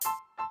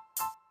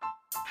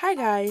Hi,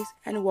 guys,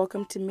 and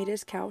welcome to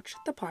Mide's Couch,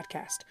 the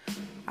podcast.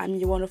 I'm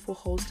your wonderful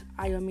host,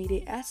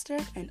 Ayomide Esther,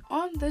 and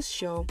on this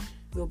show,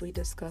 we'll be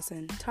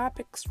discussing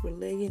topics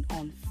relating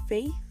on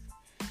faith,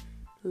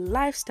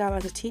 lifestyle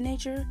as a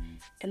teenager,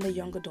 and the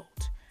young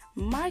adult.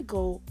 My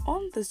goal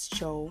on this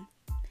show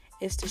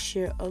is to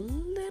share a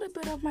little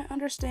bit of my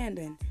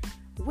understanding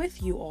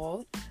with you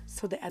all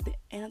so that at the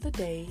end of the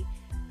day,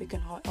 we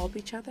can all help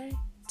each other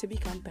to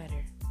become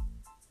better.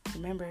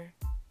 Remember,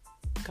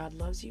 God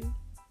loves you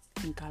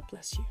and God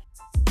bless you.